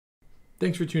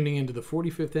Thanks for tuning in to the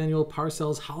 45th Annual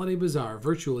Parcells Holiday Bazaar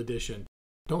Virtual Edition.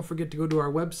 Don't forget to go to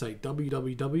our website,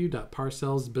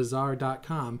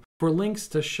 www.parcellsbazaar.com, for links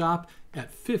to shop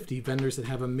at 50 vendors that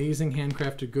have amazing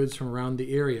handcrafted goods from around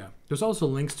the area. There's also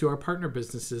links to our partner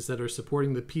businesses that are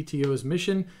supporting the PTO's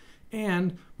mission,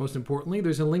 and most importantly,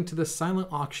 there's a link to the silent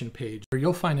auction page where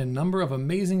you'll find a number of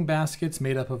amazing baskets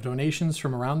made up of donations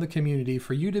from around the community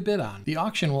for you to bid on. The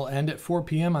auction will end at 4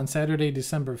 p.m. on Saturday,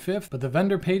 December 5th, but the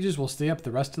vendor pages will stay up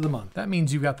the rest of the month. That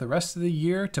means you've got the rest of the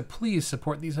year to please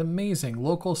support these amazing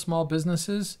local small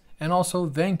businesses, and also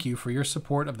thank you for your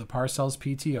support of the Parcells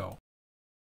PTO.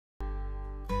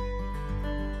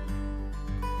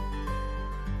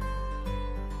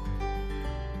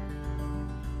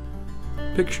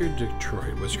 Picture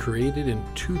Detroit was created in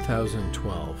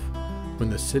 2012 when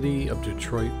the city of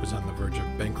Detroit was on the verge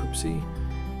of bankruptcy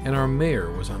and our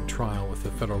mayor was on trial with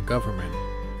the federal government.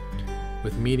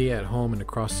 With media at home and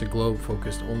across the globe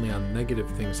focused only on negative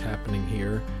things happening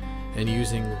here and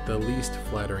using the least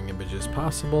flattering images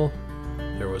possible,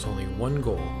 there was only one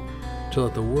goal: to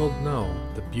let the world know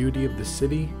the beauty of the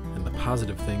city and the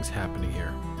positive things happening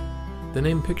here. The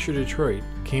name Picture Detroit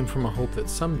came from a hope that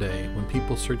someday, when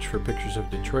people search for pictures of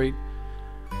Detroit,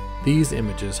 these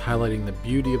images highlighting the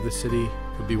beauty of the city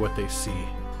would be what they see,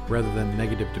 rather than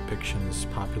negative depictions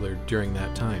popular during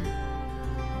that time.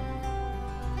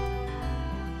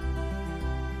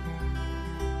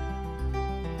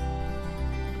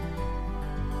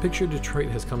 Picture Detroit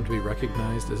has come to be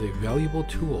recognized as a valuable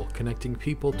tool connecting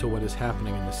people to what is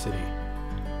happening in the city.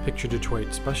 Picture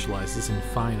Detroit specializes in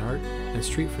fine art and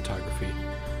street photography.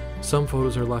 Some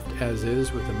photos are left as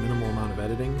is with a minimal amount of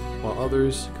editing, while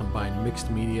others combine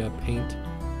mixed media, paint,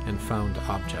 and found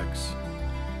objects.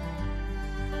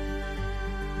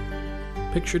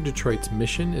 Picture Detroit's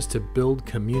mission is to build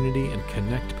community and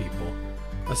connect people,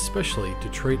 especially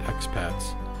Detroit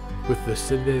expats, with the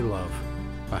city they love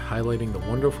by highlighting the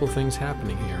wonderful things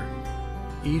happening here.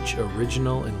 Each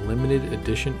original and limited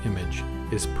edition image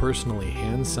is personally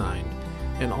hand-signed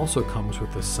and also comes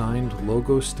with a signed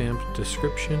logo-stamped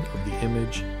description of the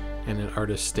image and an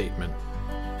artist's statement.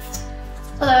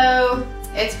 Hello,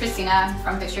 it's Christina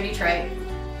from Picture Detroit.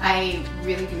 I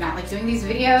really do not like doing these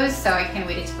videos, so I can't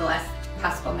wait until the last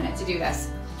possible minute to do this.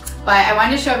 But I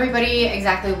wanted to show everybody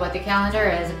exactly what the calendar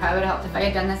is. It probably would have helped if I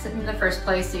had done this in the first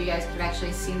place so you guys could have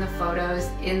actually seen the photos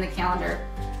in the calendar.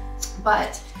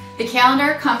 But the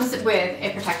calendar comes with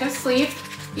a protective sleeve.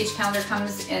 Each calendar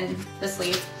comes in the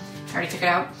sleeve. I already took it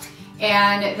out.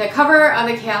 And the cover of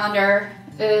the calendar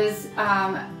is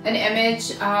an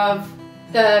image of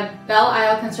the Belle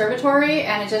Isle Conservatory,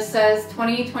 and it just says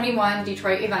 2021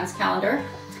 Detroit Events Calendar.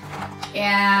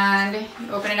 And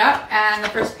you open it up, and the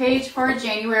first page for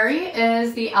January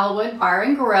is the Elwood Bar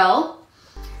and Grill.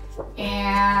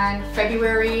 And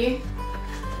February,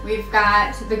 we've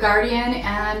got the Guardian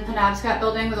and Penobscot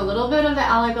building with a little bit of the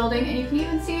Ally building, and you can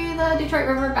even see the Detroit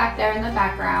River back there in the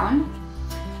background.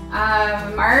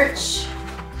 March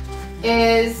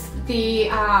is the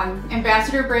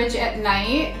Ambassador Bridge at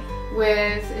night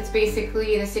with, it's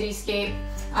basically the cityscape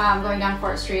going down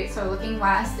 4th Street, so looking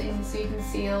west, and so you can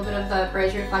see a little bit of the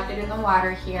bridge reflected in the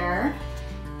water here.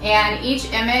 And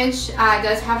each image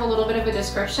does have a little bit of a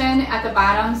description at the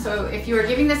bottom, so if you were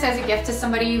giving this as a gift to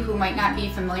somebody who might not be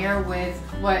familiar with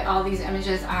what all these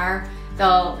images are,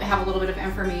 they'll have a little bit of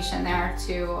information there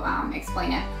to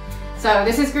explain it. So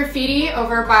this is graffiti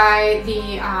over by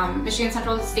the Michigan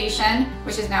Central Station,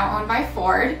 which is now owned by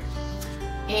Ford.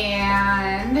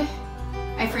 And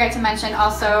I forgot to mention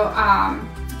also,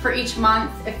 for each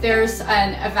month, if there's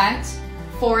an event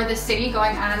for the city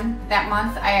going on that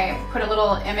month, I put a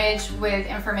little image with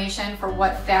information for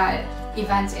what that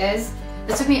event is.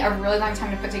 This took me a really long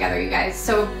time to put together, you guys.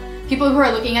 So people who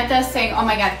are looking at this saying, oh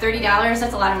my God, $30,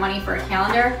 that's a lot of money for a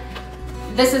calendar.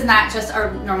 This is not just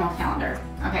a normal calendar,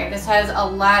 okay? This has a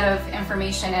lot of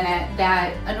information in it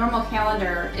that a normal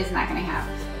calendar is not gonna have.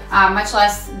 Much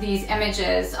less these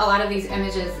images. A lot of these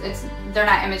images, they're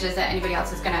not images that anybody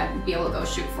else is gonna be able to go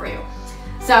shoot for you.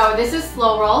 So this is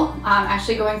Slow Roll,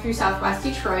 actually going through Southwest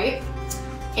Detroit.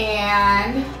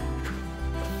 And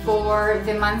for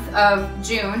the month of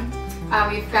June,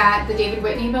 we've got the David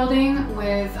Whitney building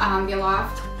with the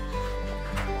loft.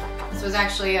 This was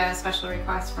actually a special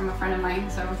request from a friend of mine.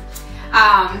 So for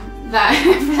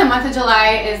the month of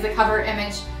July is the cover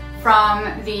image from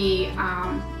the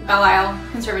Belle Isle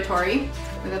Conservatory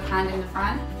with a pond in the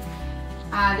front.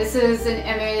 This is an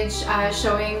image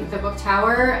showing the book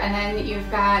tower, and then you've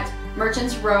got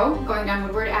Merchants Row going down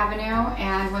Woodward Avenue,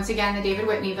 and once again the David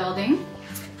Whitney building.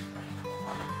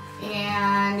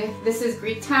 And this is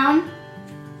Greektown.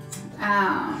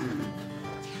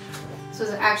 This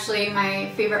was actually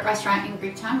my favorite restaurant in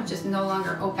Greektown, which is no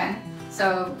longer open.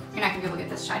 So you're not gonna be able to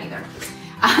get this shot either.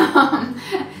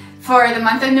 For the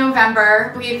month of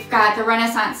November, we've got the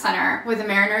Renaissance Center with the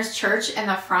Mariners Church in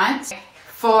the front.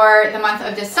 For the month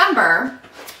of December,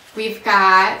 we've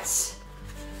got,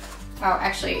 oh,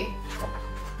 actually,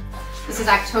 this is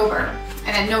October.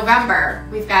 And then November,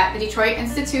 we've got the Detroit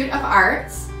Institute of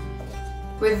Arts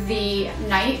with the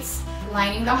knights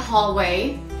lining the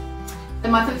hallway. For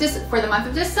the month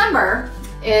of December,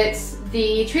 it's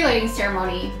the tree lighting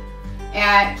ceremony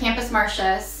at Campus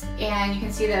Martius, and you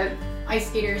can see the ice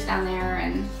skaters down there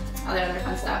and all that other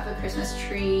fun stuff. The Christmas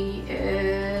tree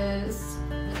is,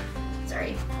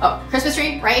 Christmas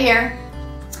tree right here.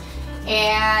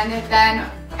 And then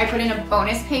I put in a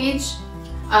bonus page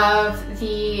of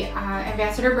the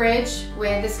Ambassador Bridge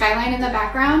with the skyline in the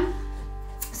background,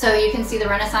 so you can see the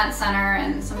Renaissance Center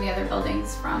and some of the other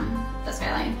buildings from the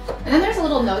skyline. And then there's a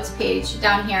little notes page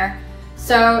down here.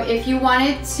 So if you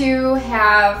wanted to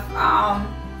have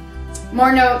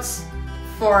more notes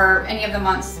for any of the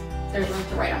months, there's room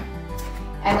to write them.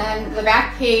 And then the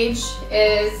back page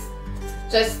is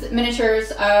just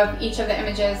miniatures of each of the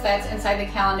images that's inside the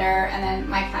calendar, and then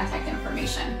my contact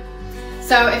information.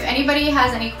 So if anybody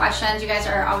has any questions, you guys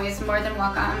are always more than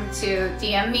welcome to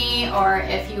DM me, or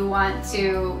if you want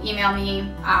to email me,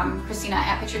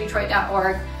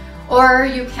 Christina@picturedetroit.org, or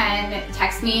you can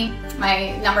text me.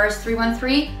 My number is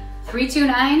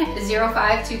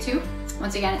 313-329-0522.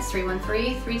 Once again, it's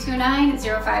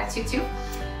 313-329-0522.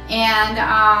 And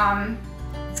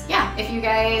yeah, if you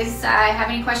guys have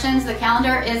any questions, the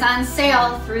calendar is on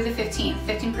sale through the 15th,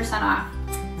 15% off.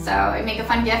 So it make a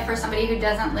fun gift for somebody who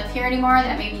doesn't live here anymore,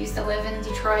 that maybe used to live in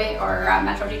Detroit or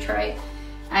Metro Detroit.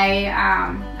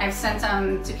 I've sent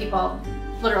them to people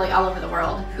literally all over the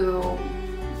world who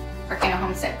are kind of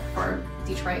homesick for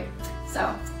Detroit.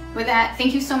 So with that,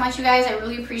 thank you so much, you guys. I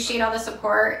really appreciate all the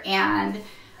support, and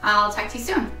I'll talk to you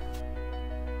soon.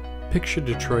 Picture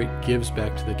Detroit gives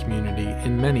back to the community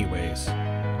in many ways,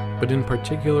 but in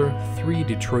particular, 3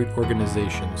 Detroit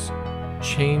organizations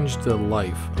changed the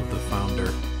life of the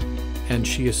founder, and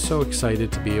she is so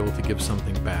excited to be able to give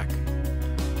something back.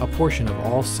 A portion of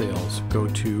all sales go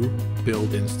to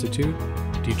Build Institute,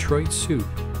 Detroit Soup,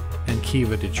 and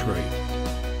Kiva Detroit.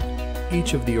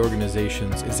 Each of the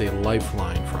organizations is a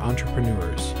lifeline for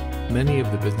entrepreneurs. Many of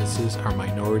the businesses are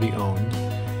minority owned,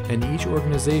 and each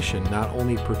organization not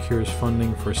only procures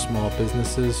funding for small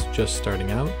businesses just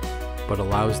starting out, but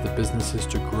allows the businesses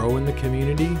to grow in the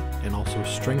community and also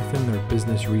strengthen their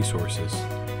business resources.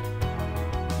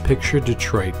 Picture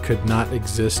Detroit could not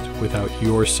exist without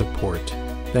your support.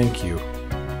 Thank you.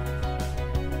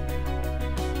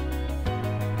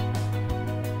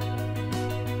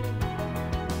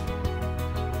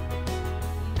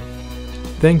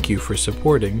 Thank you for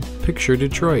supporting Picture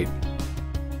Detroit.